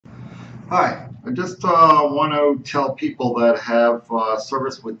Hi, I just want to tell people that have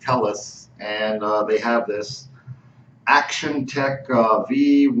service with Telus and they have this Action Tech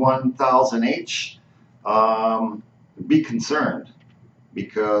v1000h. Be concerned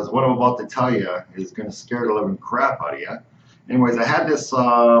because what I'm about to tell you is going to scare the living crap out of you. Anyways, I had this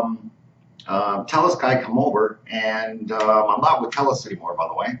Telus guy come over, and I'm not with Telus anymore, by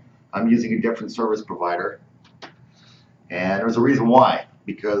the way. I'm using a different service provider, and there's a reason why.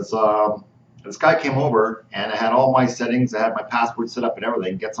 Because this guy came over and I had all my settings, I had my password set up and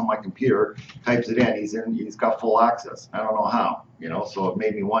everything, gets on my computer, types it in, he's got full access. I don't know how, so it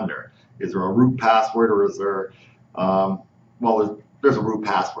made me wonder, is there a root password or is there, well, there's a root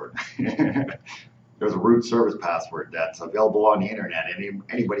password. There's a root service password that's available on the internet.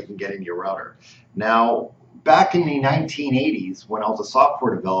 Anybody can get into your router. Now, back in the 1980s, when I was a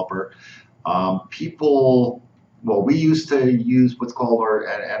software developer, we used to use what's called,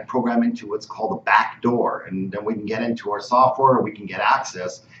 and program into what's called a backdoor, and then we can get into our software, or we can get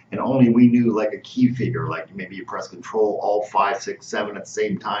access, and only we knew like a key figure, like maybe you press Control, Alt, 5, 6, 7 at the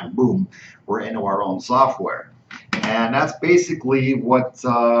same time, boom, we're into our own software. And that's basically what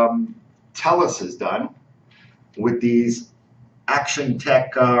Telus has done with these Action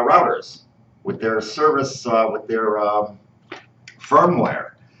Tech routers, with their service, with their firmware.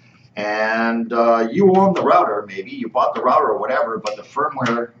 And you own the router, maybe you bought the router or whatever, but the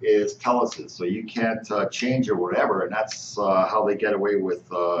firmware is Telus's, so you can't change it or whatever, and that's how they get away with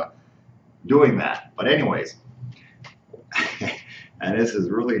doing that. But anyways, and this is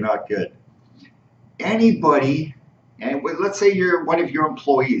really not good. Anybody, and let's say you're one of your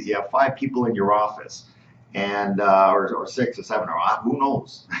employees, you have 5 people in your office, and or 6 or 7, or who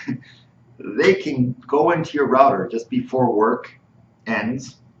knows, they can go into your router just before work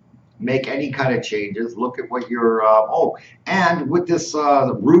ends, make any kind of changes, look at what your, and with this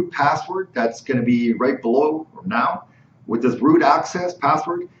root password that's going to be right below now, with this root access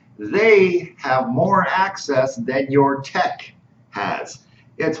password, they have more access than your tech has.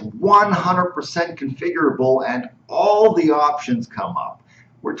 It's 100% configurable and all the options come up.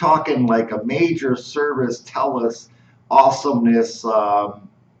 We're talking like a major service Telus awesomeness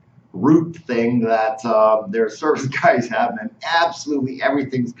root thing that their service guys have, and absolutely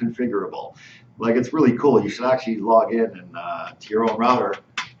everything's configurable. Like, it's really cool. You should actually log in and to your own router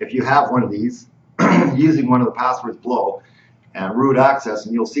if you have one of these using one of the passwords below and root access,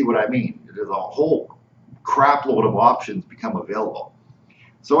 and you'll see what I mean. There's a whole crap load of options become available.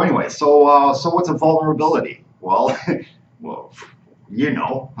 So anyway, so what's a vulnerability? Well,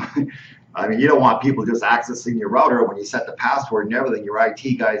 I mean, you don't want people just accessing your router when you set the password and everything. Your IT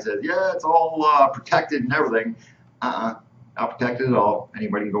guy says, yeah, it's all protected and everything. Not protected at all.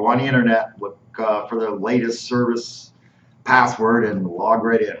 Anybody can go on the internet, look for the latest service password and log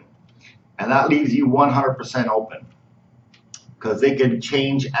right in. And that leaves you 100% open, because they can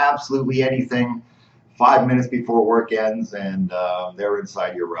change absolutely anything 5 minutes before work ends, and they're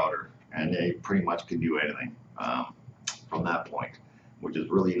inside your router. And they pretty much can do anything from that point, which is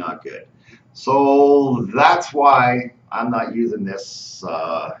really not good. So that's why I'm not using this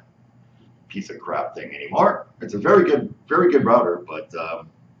piece of crap thing anymore. It's a very good router, but the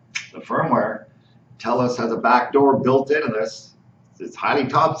firmware, Telus has a backdoor built into this. It's highly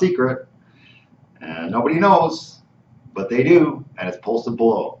top secret, and nobody knows, but they do, and it's posted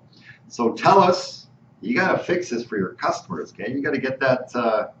below. So Telus, you gotta fix this for your customers, okay? You gotta get that.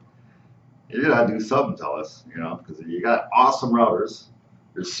 You gotta do something, Telus, because you got awesome routers.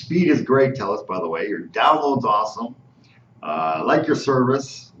 Your speed is great, Telus, by the way. Your download's awesome. Like your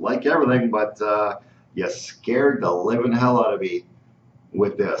service, like everything, but you scared the living hell out of me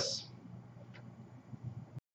with this.